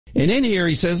And in here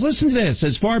he says, listen to this.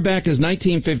 As far back as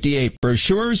 1958,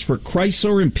 brochures for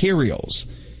Chrysler Imperials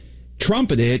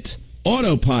trumpeted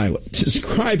autopilot,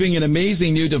 describing an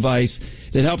amazing new device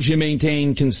that helps you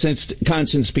maintain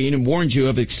constant speed and warns you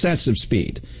of excessive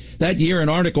speed. That year, an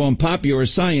article in Popular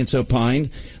Science opined,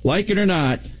 like it or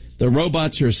not, the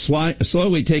robots are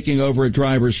slowly taking over a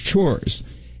driver's chores.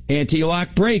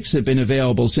 Anti-lock brakes have been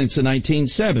available since the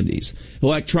 1970s.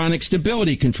 Electronic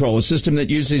stability control, a system that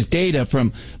uses data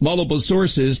from multiple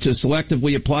sources to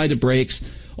selectively apply the brakes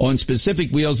on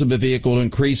specific wheels of a vehicle to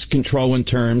increase control in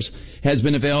terms, has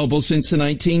been available since the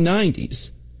 1990s.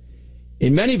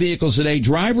 In many vehicles today,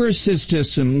 driver assist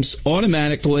systems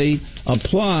automatically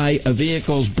apply a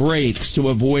vehicle's brakes to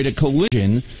avoid a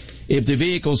collision if the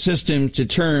vehicle system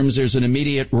determines there's an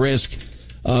immediate risk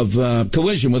of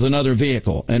collision with another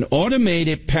vehicle. And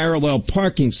automated parallel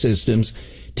parking systems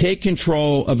take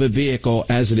control of a vehicle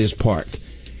as it is parked.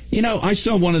 You know, I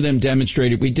saw one of them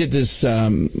demonstrated. We did this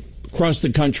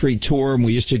cross-the-country tour, and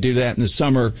we used to do that in the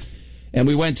summer. And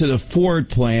we went to the Ford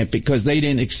plant because they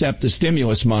didn't accept the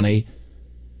stimulus money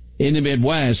in the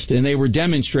Midwest, and they were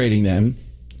demonstrating them.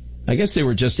 I guess they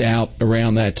were just out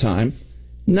around that time.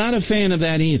 Not a fan of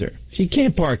that either. If you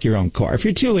can't park your own car, if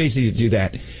you're too lazy to do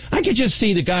that, I could just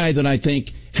see the guy that I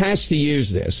think has to use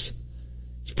this.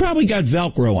 He's probably got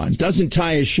Velcro on, doesn't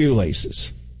tie his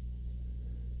shoelaces.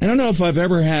 I don't know if I've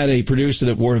ever had a producer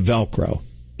that wore Velcro.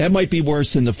 That might be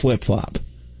worse than the flip-flop.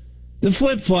 The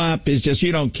flip-flop is just,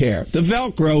 you don't care. The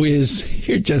Velcro is,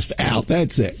 you're just out.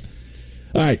 That's it.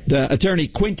 All right, attorney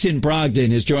Quentin Brogdon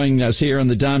is joining us here on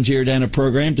the Dom Giordano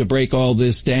program to break all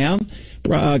this down.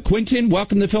 Quentin,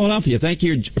 welcome to Philadelphia. Thank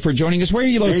you for joining us. Where are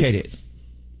you located? Hey.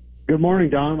 Good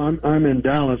morning, Dom. I'm in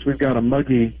Dallas. We've got a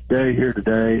muggy day here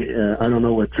today. I don't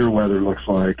know what your weather looks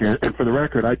like. And for the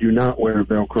record, I do not wear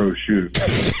Velcro shoes.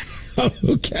 Oh,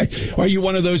 okay. Are you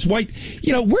one of those white,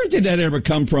 where did that ever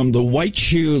come from? The white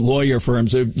shoe lawyer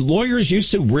firms. Lawyers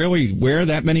used to really wear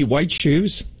that many white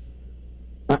shoes?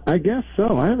 I guess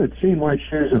so. I haven't seen white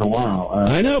shoes in a while.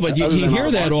 I know, but you hear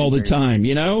that all the time,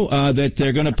 that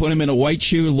they're going to put him in a white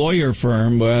shoe lawyer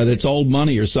firm that's old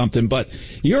money or something. But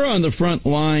you're on the front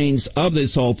lines of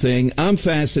this whole thing. I'm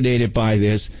fascinated by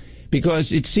this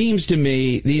because it seems to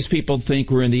me these people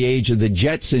think we're in the age of the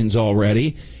Jetsons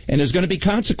already, and there's going to be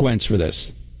consequence for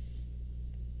this.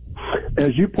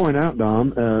 As you point out,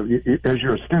 Dom, as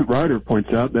your astute writer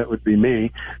points out, that would be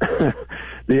me,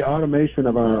 the automation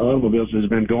of our automobiles has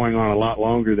been going on a lot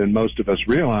longer than most of us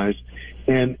realize.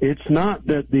 And it's not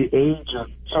that the age of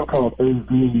so-called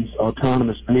AVs,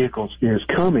 autonomous vehicles, is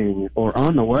coming or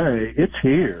on the way. It's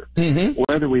here,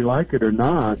 whether we like it or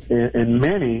not. And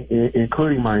many,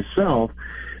 including myself,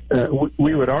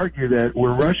 we would argue that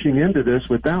we're rushing into this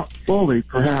without fully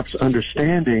perhaps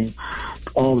understanding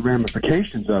all the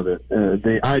ramifications of it.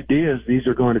 The idea is these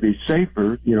are going to be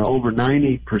safer. Over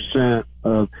 90%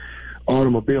 of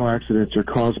automobile accidents are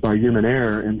caused by human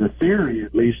error, and the theory,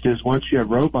 at least, is once you have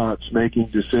robots making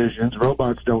decisions,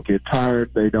 robots don't get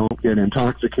tired, they don't get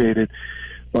intoxicated,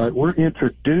 but we're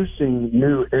introducing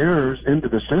new errors into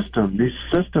the system. These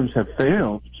systems have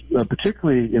failed,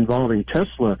 particularly involving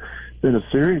Tesla. Been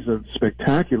a series of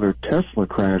spectacular Tesla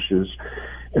crashes,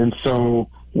 and so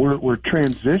we're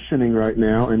transitioning right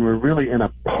now, and we're really in a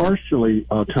partially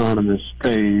autonomous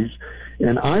phase.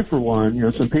 And I, for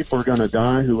one, some people are going to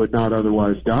die who would not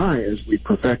otherwise die as we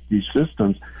perfect these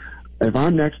systems. If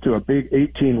I'm next to a big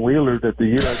 18-wheeler that the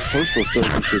U.S. Postal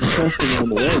Service is testing on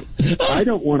the road, I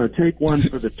don't want to take one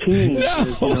for the team. No.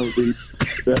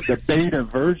 The beta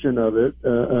version of it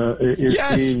is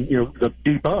being, the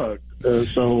debugged.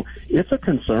 So it's a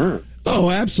concern.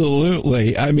 Oh,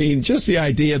 absolutely. I mean, just the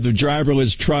idea of the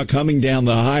driverless truck humming down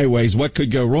the highways, what could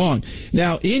go wrong?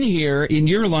 Now, in here, in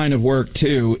your line of work,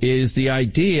 too, is the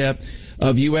idea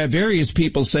of you have various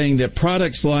people saying that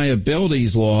products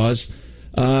liabilities laws,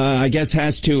 I guess,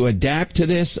 has to adapt to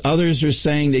this. Others are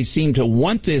saying they seem to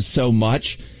want this so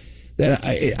much that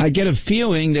I get a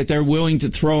feeling that they're willing to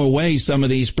throw away some of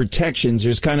these protections.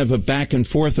 There's kind of a back and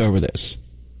forth over this.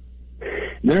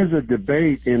 There's a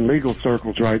debate in legal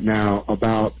circles right now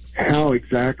about how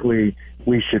exactly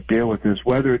we should deal with this,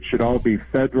 whether it should all be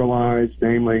federalized,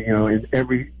 namely, in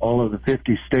all of the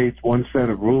 50 states, one set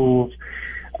of rules.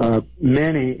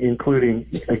 Many, including,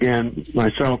 again,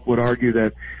 myself, would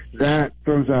argue that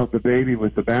throws out the baby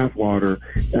with the bathwater.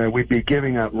 We'd be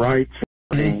giving up rights,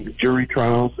 jury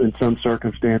trials in some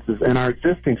circumstances, and our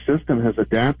existing system has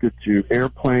adapted to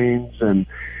airplanes and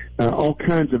all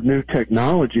kinds of new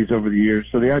technologies over the years.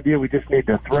 So the idea we just need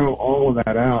to throw all of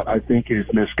that out, I think, is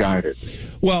misguided.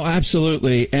 Well,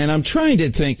 absolutely. And I'm trying to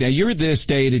think, now you're this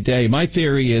day to day. My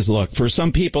theory is, look, for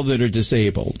some people that are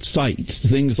disabled, sights,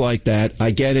 things like that,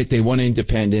 I get it. They want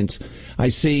independence. I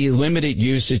see limited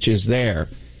usages there.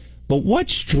 But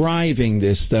what's driving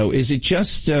this, though? Is it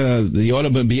just the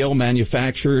automobile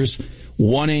manufacturers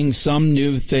wanting some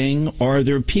new thing? Or are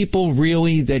there people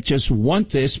really that just want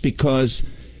this because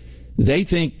they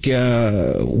think,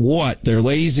 they're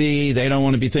lazy, they don't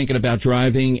want to be thinking about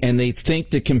driving, and they think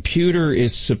the computer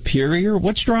is superior?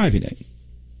 What's driving it?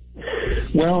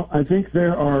 Well, I think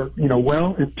there are,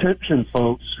 well-intentioned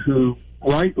folks who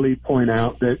rightly point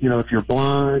out that, if you're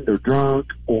blind or drunk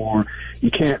or you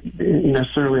can't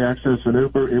necessarily access an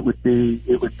Uber, it would be,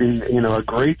 a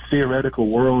great theoretical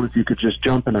world if you could just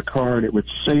jump in a car and it would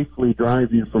safely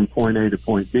drive you from point A to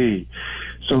point B.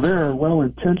 So there are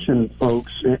well-intentioned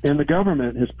folks, and the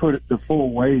government has put it the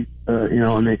full weight,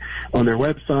 on their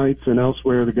websites and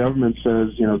elsewhere. The government says,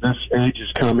 this age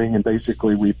is coming, and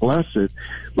basically we bless it.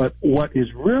 But what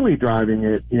is really driving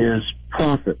it is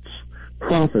profits,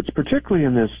 particularly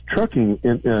in this trucking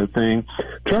thing.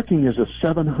 Trucking is a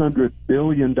 $700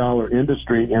 billion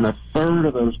industry, and a third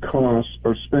of those costs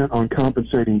are spent on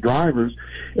compensating drivers,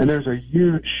 and there's a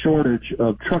huge shortage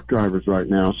of truck drivers right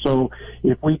now. So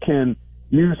if we can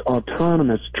use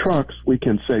autonomous trucks, we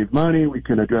can save money, we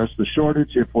can address the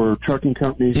shortage if we're trucking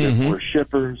companies, if we're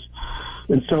shippers.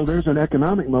 And so there's an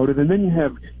economic motive. And then you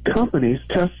have companies,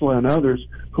 Tesla and others,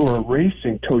 who are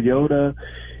racing, Toyota,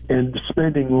 and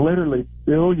spending literally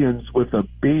billions with a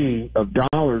B of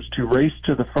dollars to race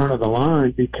to the front of the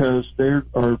line because there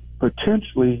are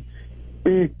potentially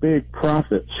big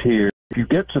profits here if you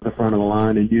get to the front of the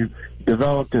line and you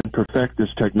developed and perfect this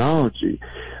technology.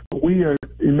 We are,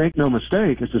 make no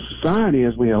mistake, as a society,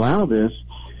 as we allow this,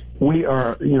 we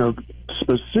are,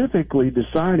 specifically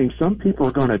deciding some people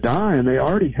are going to die, and they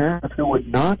already have, who would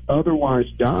not otherwise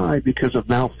die because of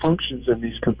malfunctions in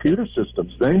these computer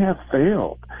systems. They have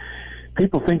failed.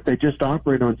 People think they just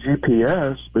operate on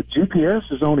GPS, but GPS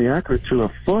is only accurate to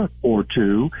a foot or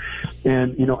two,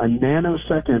 and, a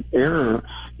nanosecond error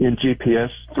in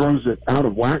GPS throws it out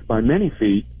of whack by many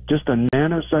feet. Just a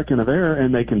nanosecond of error,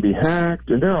 and they can be hacked,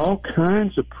 and there are all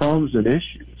kinds of problems and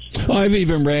issues. Well, I've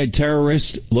even read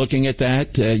terrorists looking at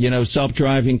that,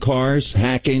 self-driving cars,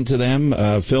 hack into them,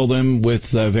 fill them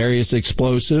with various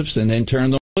explosives, and then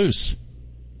turn them loose.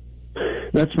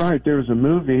 That's right. There was a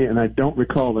movie, and I don't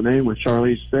recall the name, with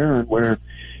Charlize Theron, where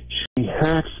she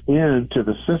hacks into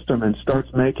the system and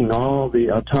starts making all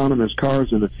the autonomous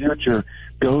cars in the future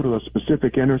go to a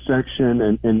specific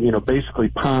intersection and basically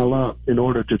pile up in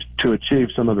order to achieve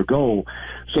some other goal.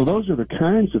 So those are the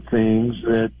kinds of things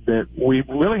that we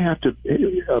really have to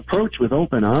approach with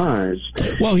open eyes.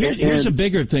 Well, here's a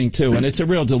bigger thing, too, and it's a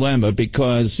real dilemma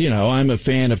because, I'm a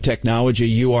fan of technology.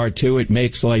 You are, too. It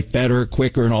makes life better,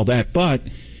 quicker, and all that. But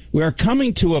we are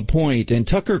coming to a point, and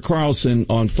Tucker Carlson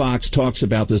on Fox talks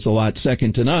about this a lot,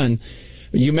 second to none.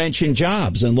 You mentioned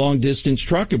jobs and long-distance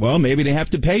trucking. Well, maybe they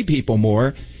have to pay people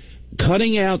more.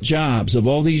 Cutting out jobs, of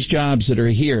all these jobs that are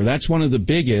here, that's one of the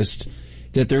biggest,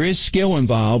 that there is skill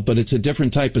involved, but it's a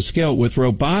different type of skill. With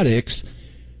robotics,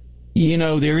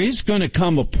 there is going to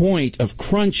come a point of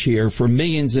crunch here for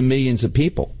millions and millions of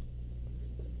people.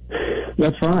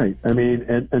 That's right. I mean,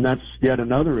 and that's yet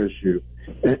another issue.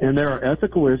 And there are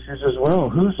ethical issues as well.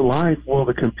 Whose life will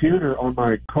the computer on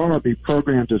my car be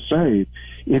programmed to save?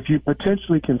 If you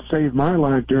potentially can save my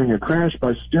life during a crash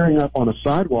by steering up on a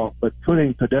sidewalk, but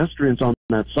putting pedestrians on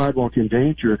that sidewalk in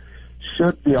danger,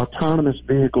 should the autonomous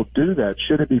vehicle do that?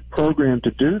 Should it be programmed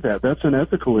to do that? That's an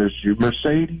ethical issue.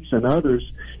 Mercedes and others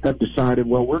have decided,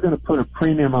 well, we're going to put a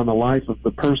premium on the life of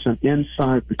the person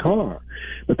inside the car.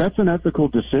 But that's an ethical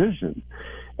decision.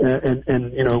 And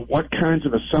what kinds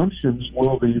of assumptions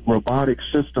will the robotic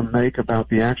system make about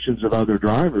the actions of other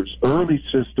drivers? Early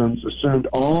systems assumed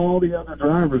all the other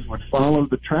drivers would follow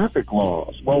the traffic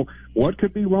laws. Well, what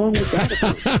could be wrong with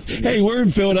that? Hey, we're in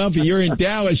Philadelphia. You're in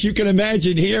Dallas. You can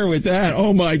imagine here with that.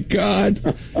 Oh, my God.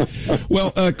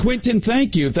 Well, Quentin,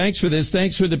 thank you. Thanks for this.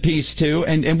 Thanks for the piece, too.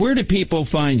 And where do people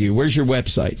find you? Where's your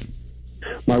website?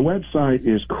 My website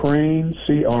is Crain,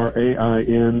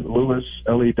 Crain, Lewis,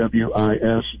 LEWIS.com.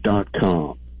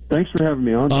 Thanks for having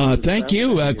me on. Thank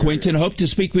you, Quentin. Hope to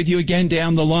speak with you again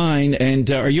down the line. And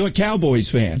are you a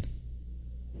Cowboys fan?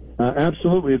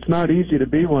 Absolutely. It's not easy to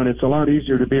be one. It's a lot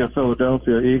easier to be a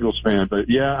Philadelphia Eagles fan. But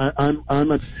yeah, I'm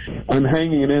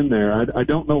hanging in there. I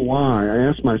don't know why. I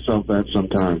ask myself that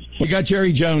sometimes. We got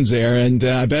Jerry Jones there, and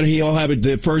I bet he'll have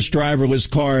the first driverless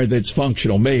car that's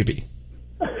functional, maybe.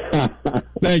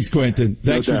 Thanks, Quentin.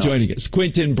 Thanks for joining us.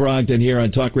 Quentin Brogdon here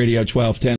on Talk Radio 1210.